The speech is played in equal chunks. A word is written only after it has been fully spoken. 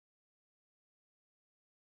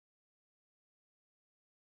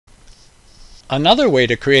Another way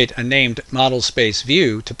to create a named model space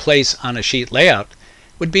view to place on a sheet layout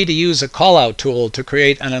would be to use a callout tool to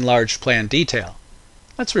create an enlarged plan detail.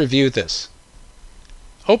 Let's review this.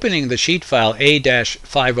 Opening the sheet file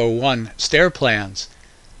A-501 Stair Plans,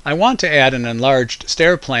 I want to add an enlarged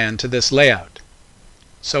stair plan to this layout.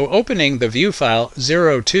 So opening the view file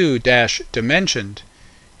 02-dimensioned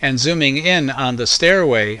and zooming in on the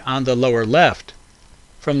stairway on the lower left,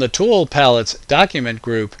 from the Tool Palette's Document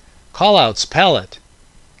group, Callouts palette,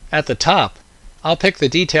 at the top, I'll pick the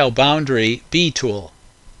Detail Boundary B tool.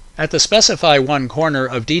 At the Specify One corner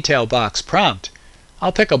of Detail box prompt,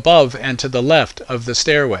 I'll pick above and to the left of the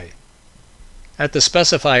stairway. At the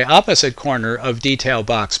Specify Opposite corner of Detail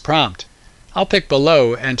box prompt, I'll pick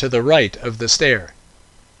below and to the right of the stair.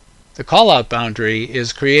 The callout boundary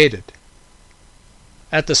is created.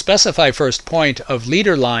 At the Specify First point of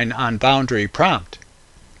Leader line on Boundary prompt,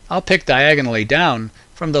 I'll pick diagonally down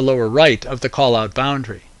from the lower right of the callout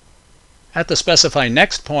boundary. At the Specify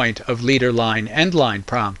Next point of Leader line End line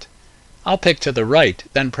prompt, I'll pick to the right,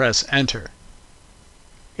 then press Enter.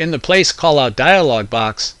 In the Place Callout dialog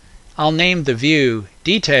box, I'll name the view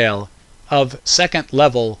Detail of Second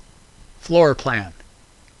Level Floor Plan.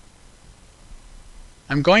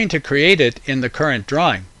 I'm going to create it in the current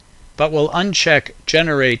drawing, but will uncheck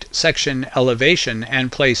Generate Section Elevation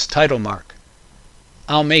and place title mark.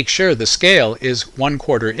 I'll make sure the scale is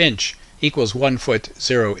 1/4 inch equals 1 foot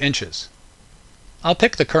 0 inches. I'll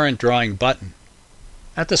pick the current drawing button.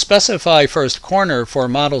 At the Specify First corner for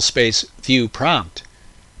Model Space View prompt,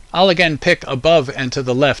 I'll again pick above and to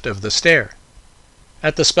the left of the stair.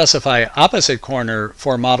 At the Specify Opposite corner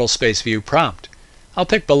for Model Space View prompt, I'll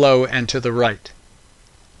pick below and to the right.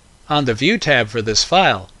 On the View tab for this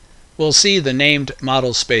file, we'll see the named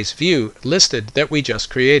Model Space View listed that we just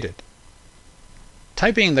created.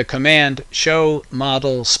 Typing the command Show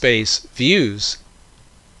Model Space Views,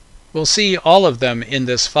 we'll see all of them in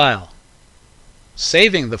this file.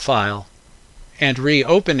 Saving the file and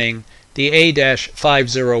reopening the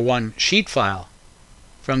A-501 sheet file.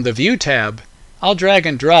 From the View tab, I'll drag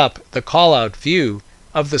and drop the callout view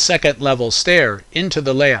of the second level stair into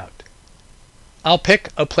the layout. I'll pick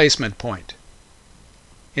a placement point.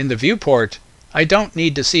 In the viewport, I don't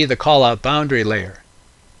need to see the callout boundary layer.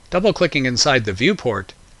 Double-clicking inside the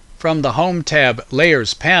viewport, from the Home tab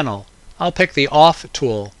Layers panel, I'll pick the Off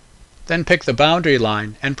tool, then pick the boundary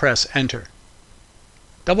line and press Enter.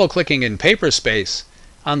 Double-clicking in Paperspace,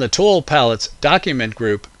 on the Tool Palette's Document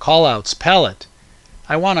group Callouts palette,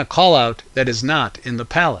 I want a callout that is not in the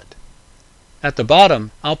palette. At the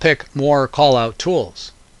bottom, I'll pick More Callout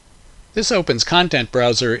Tools. This opens Content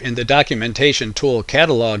Browser in the Documentation Tool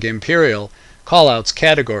Catalog Imperial Callouts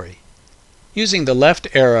category. Using the left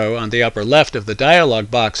arrow on the upper left of the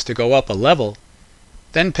dialog box to go up a level,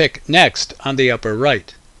 then pick Next on the upper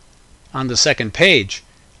right. On the second page,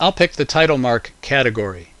 I'll pick the title mark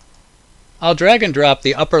category. I'll drag and drop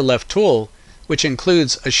the upper left tool, which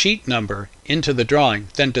includes a sheet number, into the drawing,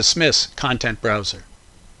 then dismiss Content Browser.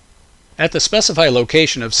 At the Specify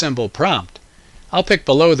Location of Symbol prompt, I'll pick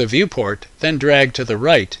below the viewport, then drag to the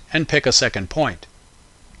right and pick a second point.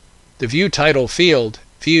 The View Title field,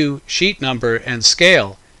 View, Sheet Number, and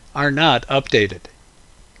Scale are not updated.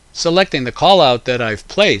 Selecting the callout that I've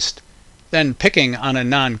placed, then picking on a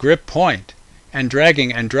non-grip point, and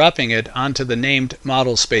dragging and dropping it onto the named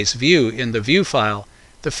model space view in the view file,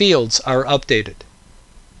 the fields are updated.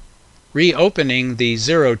 Reopening the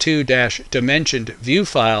 02-dimensioned view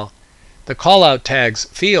file, the callout tags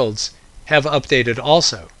fields have updated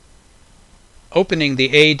also. Opening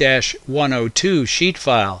the A-102 sheet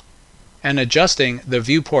file and adjusting the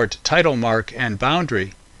viewport title mark and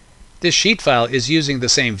boundary, this sheet file is using the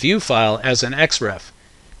same view file as an XREF.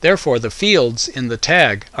 Therefore, the fields in the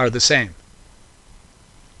tag are the same.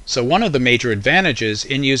 So one of the major advantages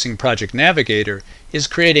in using Project Navigator is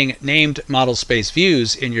creating named model space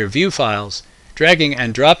views in your view files, dragging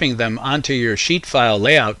and dropping them onto your sheet file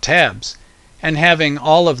layout tabs, and having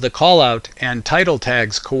all of the callout and title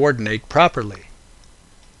tags coordinate properly.